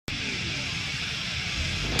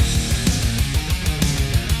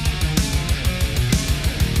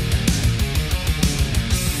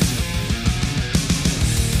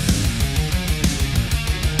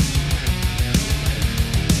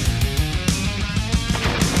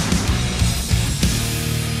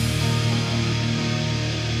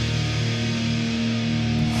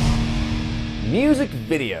Music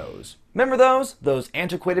videos. Remember those? Those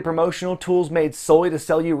antiquated promotional tools made solely to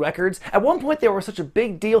sell you records? At one point they were such a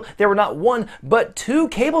big deal, there were not one, but two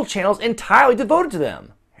cable channels entirely devoted to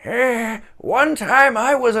them. One time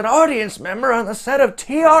I was an audience member on the set of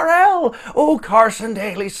TRL. Oh, Carson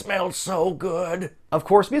Daly smelled so good. Of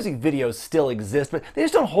course, music videos still exist, but they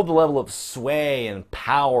just don't hold the level of sway and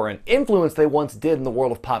power and influence they once did in the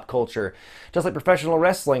world of pop culture. Just like professional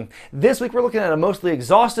wrestling, this week we're looking at a mostly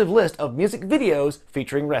exhaustive list of music videos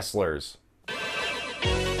featuring wrestlers.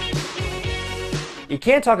 You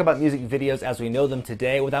can't talk about music videos as we know them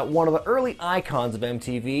today without one of the early icons of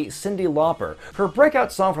MTV, Cyndi Lauper. Her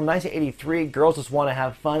breakout song from 1983, Girls Just Wanna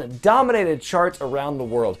Have Fun, dominated charts around the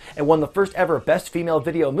world and won the first ever Best Female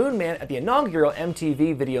Video Moon Man at the inaugural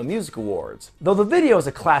MTV Video Music Awards. Though the video is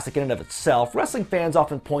a classic in and of itself, wrestling fans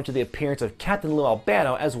often point to the appearance of Captain Lou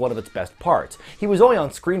Albano as one of its best parts. He was only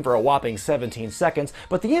on screen for a whopping 17 seconds,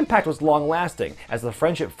 but the impact was long-lasting, as the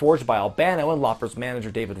friendship forged by Albano and Lauper's manager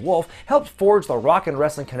David Wolf helped forge the rock and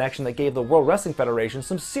wrestling connection that gave the World Wrestling Federation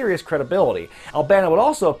some serious credibility. Albano would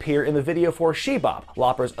also appear in the video for She Bop,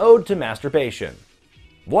 Lauper's ode to masturbation.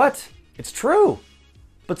 What? It's true!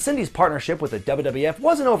 But Cyndi's partnership with the WWF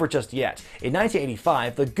wasn't over just yet. In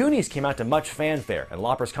 1985, The Goonies came out to much fanfare, and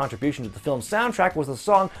Lauper's contribution to the film's soundtrack was the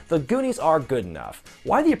song The Goonies Are Good Enough.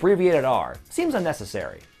 Why the abbreviated R? Seems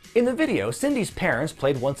unnecessary. In the video, Cyndi's parents,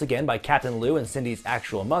 played once again by Captain Lou and Cyndi's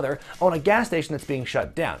actual mother, own a gas station that's being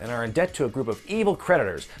shut down and are in debt to a group of evil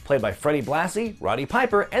creditors, played by Freddie Blassie, Roddy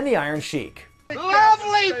Piper, and the Iron Sheik.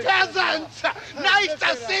 Lovely peasants! Nice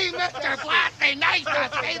to see Mr. Blassie! Nice to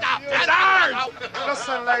see the peasants!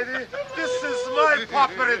 Listen, lady, this is my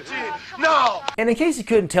property. No! And in case you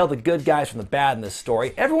couldn't tell the good guys from the bad in this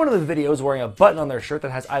story, everyone in the video is wearing a button on their shirt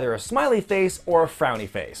that has either a smiley face or a frowny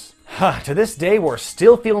face. To this day, we're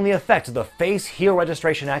still feeling the effects of the Face Heel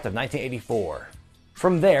Registration Act of 1984.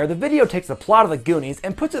 From there, the video takes the plot of the Goonies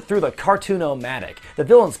and puts it through the cartoon-o-matic. The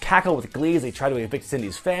villains cackle with glee as they try to evict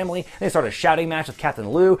Cyndi's family, they start a shouting match with Captain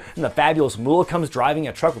Lou, and the fabulous Moolah comes driving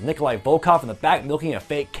a truck with Nikolai Volkov in the back milking a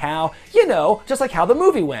fake cow. You know, just like how the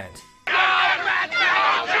movie went.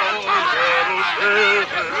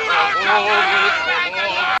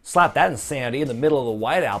 Slap that insanity in the middle of the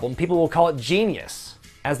White Album, people will call it genius.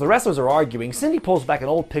 As the wrestlers are arguing, Cyndi pulls back an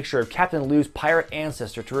old picture of Captain Lou's pirate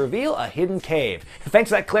ancestor to reveal a hidden cave.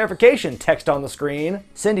 Thanks for that clarification, text on the screen.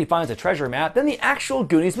 Cyndi finds a treasure map, then the actual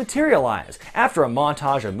Goonies materialize. After a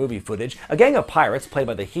montage of movie footage, a gang of pirates, played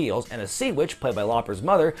by the Heels, and a sea witch, played by Lauper's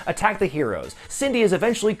mother, attack the heroes. Cyndi is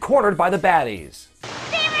eventually cornered by the baddies.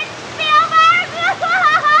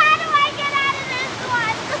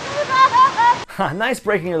 Nice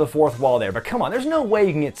breaking of the fourth wall there, but come on, there's no way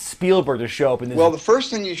you can get Spielberg to show up in this. Well, the first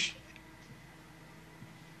thing you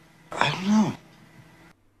I don't know.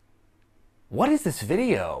 What is this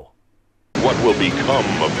video? What will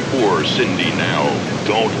become of poor Cyndi now?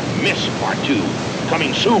 Don't miss part 2.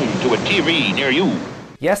 Coming soon to a TV near you.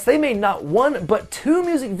 Yes, they made not one, but two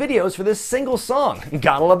music videos for this single song.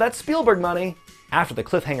 Gotta love that Spielberg money. After the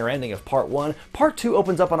cliffhanger ending of Part 1, Part 2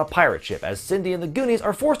 opens up on a pirate ship as Cyndi and the Goonies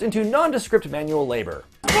are forced into nondescript manual labor.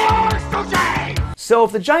 So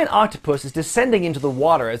if the giant octopus is descending into the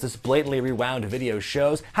water as this blatantly rewound video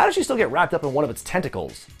shows, how does she still get wrapped up in one of its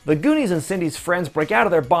tentacles? The Goonies and Cyndi's friends break out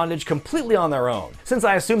of their bondage completely on their own. Since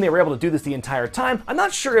I assume they were able to do this the entire time, I'm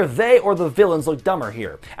not sure if they or the villains look dumber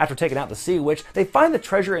here. After taking out the sea witch, they find the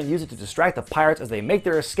treasure and use it to distract the pirates as they make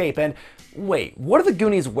their escape and... Wait, what are the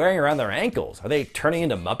Goonies wearing around their ankles? Are they turning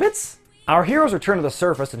into Muppets? Our heroes return to the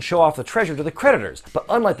surface and show off the treasure to the creditors, but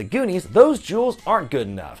unlike the Goonies, those jewels aren't good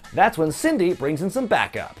enough. That's when Cyndi brings in some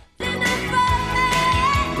backup.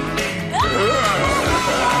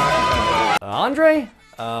 Andre?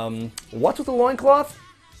 What's with the loincloth?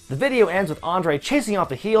 The video ends with Andre chasing off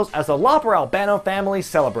the Heels as the Lauper Albano family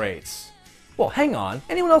celebrates. Well, hang on.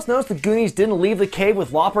 Anyone else notice the Goonies didn't leave the cave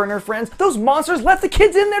with Lauper and her friends? Those monsters left the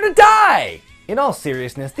kids in there to die! In all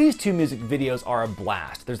seriousness, these two music videos are a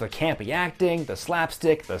blast. There's the campy acting, the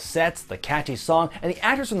slapstick, the sets, the catchy song, and the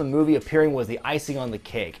actors from the movie appearing was the icing on the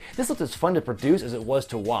cake. This looked as fun to produce as it was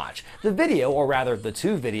to watch. The video, or rather the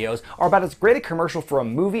two videos, are about as great a commercial for a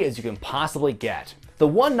movie as you can possibly get. The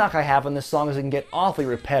one knock I have on this song is it can get awfully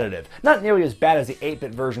repetitive. Not nearly as bad as the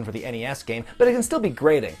 8-bit version for the NES game, but it can still be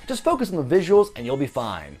grating. Just focus on the visuals and you'll be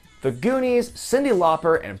fine. The Goonies, Cyndi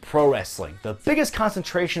Lauper, and pro wrestling. The biggest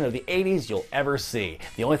concentration of the 80s you'll ever see.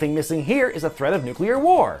 The only thing missing here is a threat of nuclear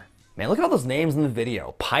war. Man, look at all those names in the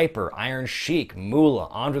video. Piper, Iron Sheik, Moolah,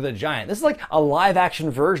 Andre the Giant. This is like a live-action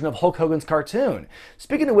version of Hulk Hogan's cartoon.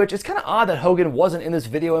 Speaking of which, it's kind of odd that Hogan wasn't in this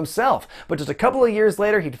video himself, but just a couple of years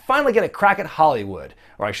later, he'd finally get a crack at Hollywood.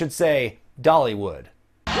 Or I should say, Dollywood.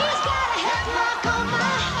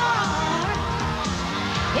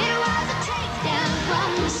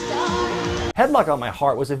 Headlock on My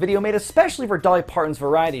Heart was a video made especially for Dolly Parton's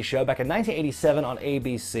variety show back in 1987 on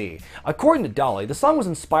ABC. According to Dolly, the song was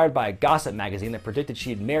inspired by a gossip magazine that predicted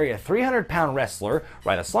she'd marry a 300-pound wrestler,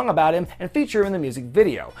 write a song about him, and feature him in the music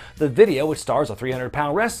video. The video, which stars a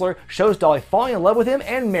 300-pound wrestler, shows Dolly falling in love with him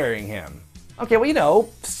and marrying him. Okay, well, you know,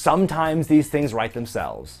 sometimes these things write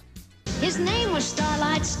themselves. His name was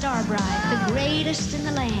Starlight Starbright, the greatest in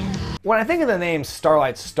the land. When I think of the name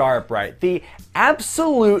Starlight Starbright, the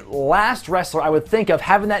absolute last wrestler I would think of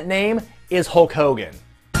having that name is Hulk Hogan.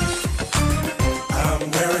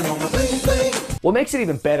 What makes it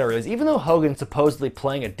even better is, even though Hogan's supposedly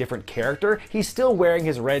playing a different character, he's still wearing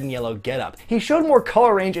his red and yellow getup. He showed more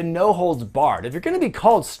color range and no holds barred. If you're gonna be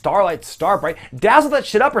called Starlight Starbright, dazzle that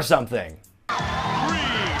shit up or something. 300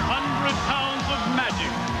 pounds of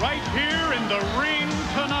magic right here in the ring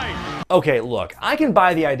tonight. Okay, look, I can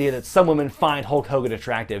buy the idea that some women find Hulk Hogan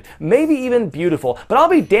attractive, maybe even beautiful, but I'll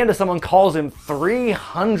be damned if someone calls him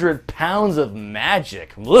 300 pounds of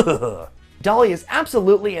magic. Ugh. Dolly is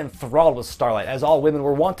absolutely enthralled with Starlight, as all women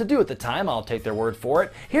were wont to do at the time. I'll take their word for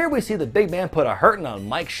it. Here we see the big man put a hurtin' on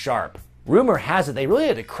Mike Sharp. Rumor has it they really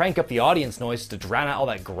had to crank up the audience noise to drown out all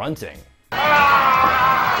that grunting.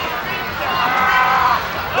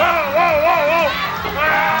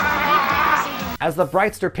 As the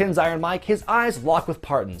Brightster pins Iron Mike, his eyes lock with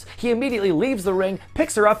Parton's. He immediately leaves the ring,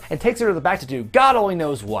 picks her up, and takes her to the back to do God only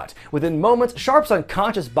knows what. Within moments, Sharp's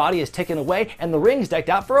unconscious body is taken away and the ring's decked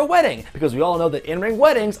out for a wedding, because we all know that in-ring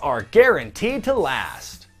weddings are guaranteed to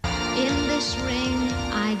last. In this ring,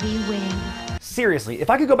 I be wing. Seriously, if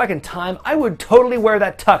I could go back in time, I would totally wear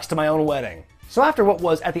that tux to my own wedding. So after what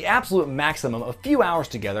was, at the absolute maximum, a few hours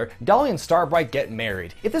together, Dolly and Starbright get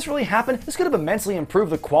married. If this really happened, this could have immensely improved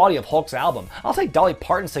the quality of Hulk's album. I'll take Dolly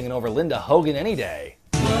Parton singing over Linda Hogan any day.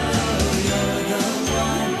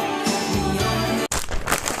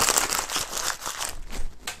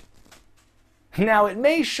 Now, it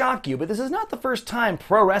may shock you, but this is not the first time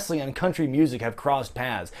pro wrestling and country music have crossed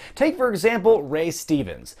paths. Take, for example, Ray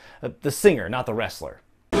Stevens, the singer, not the wrestler.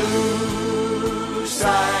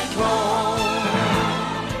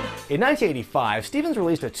 In 1985, Stevens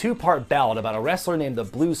released a two-part ballad about a wrestler named the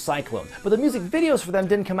Blue Cyclone, but the music videos for them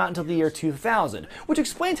didn't come out until the year 2000, which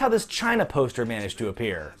explains how this China poster managed to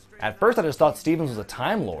appear. At first I just thought Stevens was a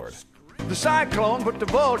Time Lord. The Cyclone put the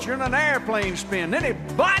Vulture in an airplane spin, then he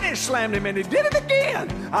body slammed him and he did it again.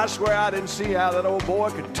 I swear I didn't see how that old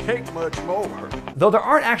boy could take much more. Though there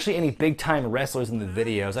aren't actually any big-time wrestlers in the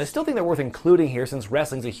videos, I still think they're worth including here since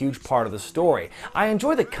wrestling's a huge part of the story. I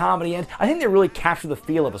enjoy the comedy and I think they really capture the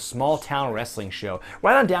feel of a small-town wrestling show,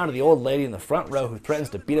 right on down to the old lady in the front row who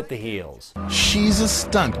threatens to beat up the heels. She's a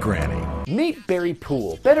stunt granny. Meet Barry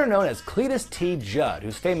Poole, better known as Cletus T. Judd,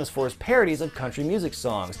 who's famous for his parodies of country music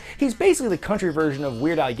songs. He's basically the country version of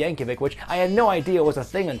Weird Al Yankovic, which I had no idea was a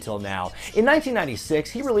thing until now. In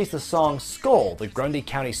 1996, he released the song Skull, the Grundy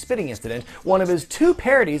County spitting incident, one of his two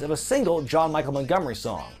parodies of a single John Michael Montgomery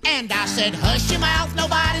song. And I said, hush your mouth,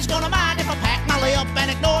 nobody's gonna mind if I pat my lip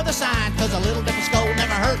and ignore the sign, cause a little bit of skull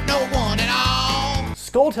never hurt no one at all.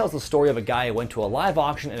 Skull tells the story of a guy who went to a live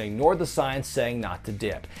auction and ignored the signs saying not to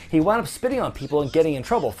dip. He wound up spitting on people and getting in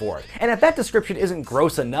trouble for it. And if that description isn't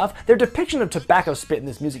gross enough, their depiction of tobacco spit in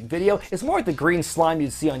this music video is more like the green slime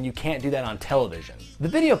you'd see on You Can't Do That on television. The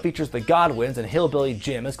video features the Godwins and Hillbilly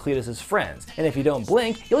Jim as Cletus's friends, and if you don't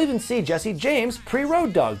blink, you'll even see Jesse James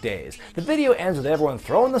pre-Road Dogg days. The video ends with everyone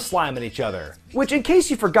throwing the slime at each other, which, in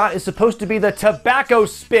case you forgot, is supposed to be the tobacco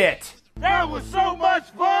spit. That was so much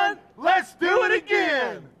fun! Let's do it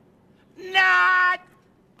again! Not!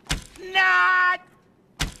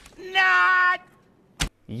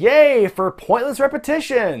 Yay for pointless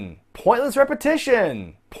repetition! Pointless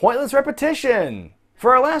repetition! Pointless repetition!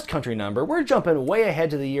 For our last country number, we're jumping way ahead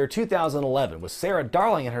to the year 2011 with Sarah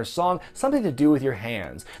Darling and her song Something to Do with Your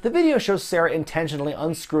Hands. The video shows Sarah intentionally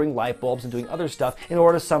unscrewing light bulbs and doing other stuff in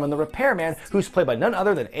order to summon the repairman, who's played by none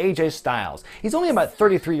other than AJ Styles. He's only about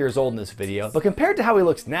 33 years old in this video, but compared to how he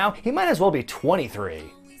looks now, he might as well be 23.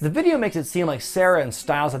 The video makes it seem like Sarah and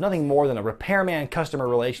Styles have nothing more than a repairman-customer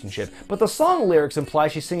relationship, but the song lyrics imply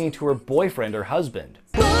she's singing to her boyfriend or husband.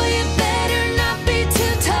 Boy, you better not be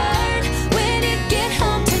too tired when you get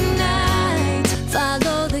home tonight.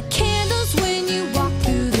 Follow the candles when you walk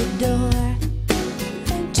through the door.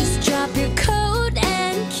 Just drop your coat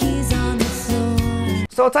and keys on the floor.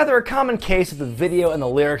 So it's either a common case of the video and the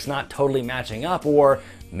lyrics not totally matching up, or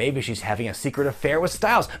maybe she's having a secret affair with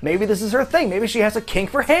Styles. Maybe this is her thing. Maybe she has a kink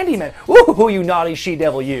for handymen. Woohoo, you naughty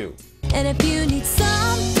she-devil, you. And if you need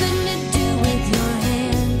something to do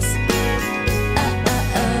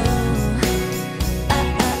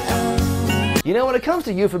You know, when it comes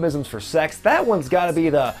to euphemisms for sex, that one's gotta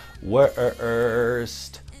be the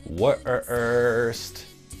worst.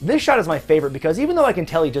 This shot is my favorite because even though I can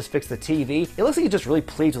tell he just fixed the TV, it looks like he's just really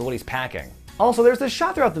pleased with what he's packing. Also, there's this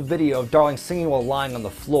shot throughout the video of Darling singing while lying on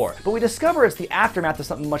the floor, but we discover it's the aftermath of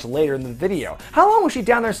something much later in the video. How long was she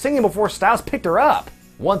down there singing before Styles picked her up?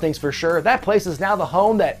 One thing's for sure, that place is now the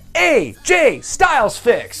home that AJ Styles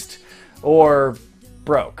fixed. Or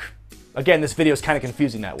broke. Again, this video is kind of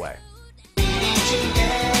confusing that way.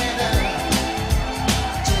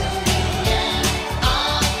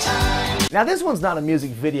 Now this one's not a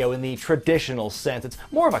music video in the traditional sense, it's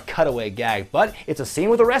more of a cutaway gag, but it's a scene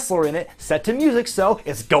with a wrestler in it, set to music, so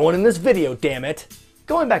it's going in this video, damn it.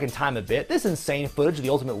 Going back in time a bit, this insane footage of the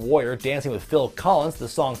Ultimate Warrior dancing with Phil Collins, the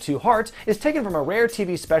song Two Hearts, is taken from a rare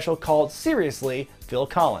TV special called Seriously, Phil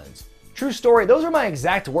Collins. True story, those are my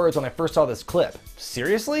exact words when I first saw this clip.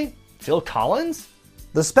 Seriously? Phil Collins?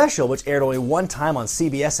 The special, which aired only one time on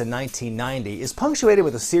CBS in 1990, is punctuated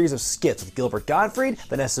with a series of skits with Gilbert Gottfried,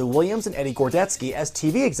 Vanessa Williams, and Eddie Gordetsky as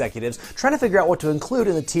TV executives trying to figure out what to include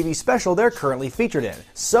in the TV special they're currently featured in.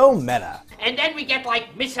 So meta. And then we get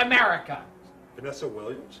like Miss America. Vanessa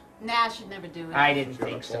Williams? Nah, she'd never do it. I didn't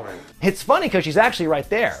think so. It's funny because she's actually right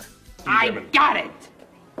there. I got it.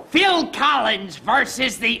 Phil Collins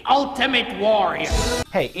versus the Ultimate Warrior.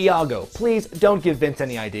 Hey, Iago, please don't give Vince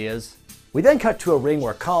any ideas. We then cut to a ring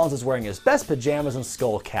where Collins is wearing his best pajamas and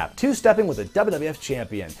skull cap, two-stepping with a WWF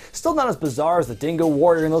champion. Still not as bizarre as the Dingo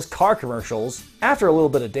Warrior in those car commercials. After a little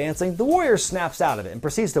bit of dancing, the Warrior snaps out of it and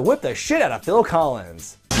proceeds to whip the shit out of Phil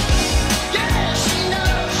Collins.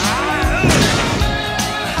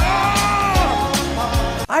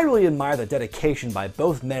 I really admire the dedication by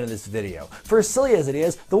both men in this video. For as silly as it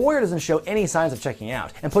is, the Warrior doesn't show any signs of checking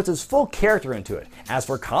out and puts his full character into it. As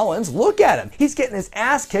for Collins, look at him. He's getting his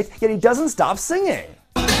ass kicked, yet he doesn't stop singing.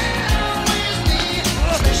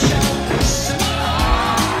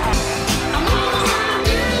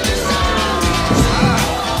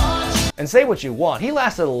 And say what you want, he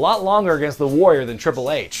lasted a lot longer against the Warrior than Triple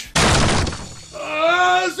H.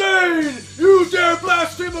 Zane! You dare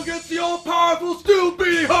blaspheme against the all-powerful,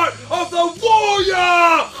 still-beating heart of the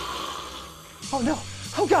Warrior! Oh no!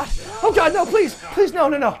 Oh God! Oh God! No! Please! Please! No!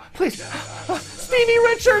 No! No! Please! Stevie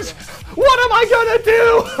Richards! What am I gonna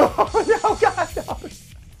do? Oh no! God! No!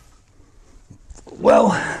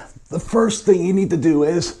 Well, the first thing you need to do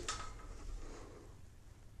is...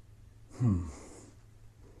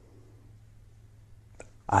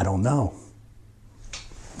 I don't know.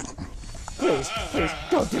 Please,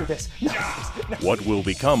 don't do this. No, please, no. What will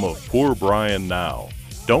become of poor Brian now?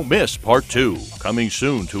 Don't miss part 2, coming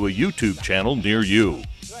soon to a YouTube channel near you.